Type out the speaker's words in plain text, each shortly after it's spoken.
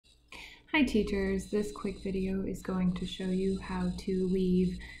Hi teachers, this quick video is going to show you how to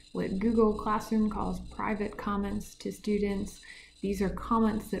leave what Google Classroom calls private comments to students. These are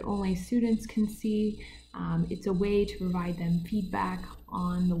comments that only students can see. It's a way to provide them feedback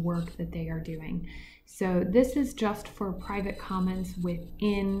on the work that they are doing. So this is just for private comments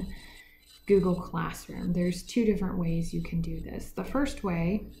within Google Classroom. There's two different ways you can do this. The first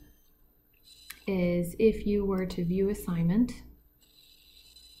way is if you were to view assignment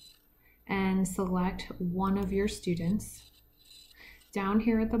and select one of your students. Down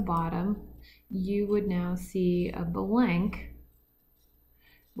here at the bottom, you would now see a blank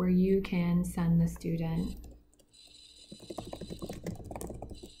where you can send the student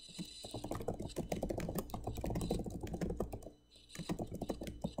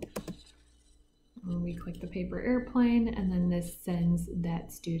we click the paper airplane, and then this sends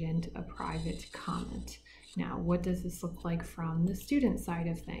that student a private comment. Now, what does this look like from the student side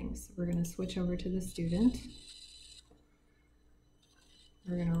of things? We're going to switch over to the student.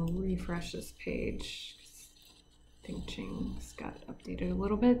 We're going to refresh this page. I think Ching's got updated a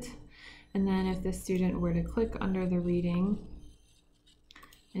little bit. And then if the student were to click under the reading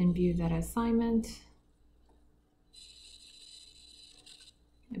and view that assignment,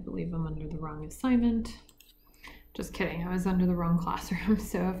 I believe I'm under the wrong assignment. Just kidding, I was under the wrong classroom.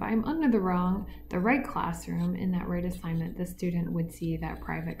 So if I'm under the right classroom in that right assignment, the student would see that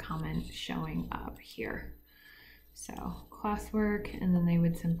private comment showing up here. So classwork, and then they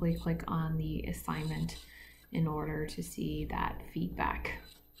would simply click on the assignment in order to see that feedback.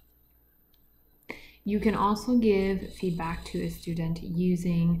 You can also give feedback to a student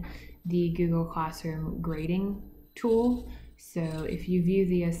using the Google Classroom grading tool. So if you view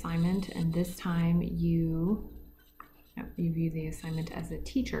the assignment, and this time you view the assignment as a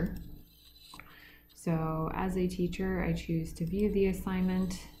teacher. So as a teacher, I choose to view the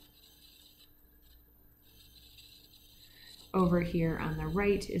assignment. Over here on the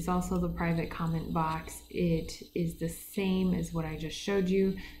right is also the private comment box. It is the same as what I just showed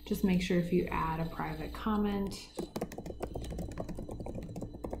you. Just make sure if you add a private comment,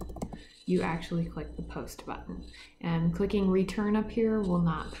 you actually click the post button. And clicking return up here will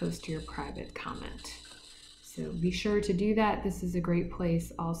not post your private comment. So be sure to do that. This is a great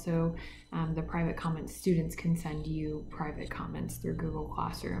place. Also, the private comments, students can send you private comments through Google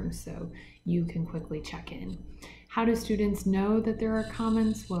Classroom, so you can quickly check in. How do students know that there are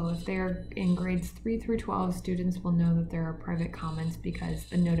comments? Well, if they're in grades 3 through 12, students will know that there are private comments because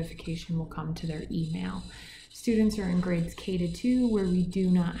a notification will come to their email. Students are in grades K to 2 where we do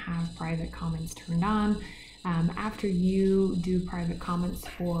not have private comments turned on. After you do private comments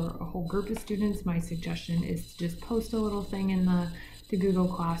for a whole group of students, my suggestion is to just post a little thing in the Google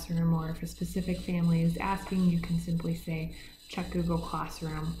Classroom, or if a specific family is asking, you can simply say, check Google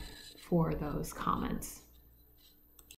Classroom for those comments.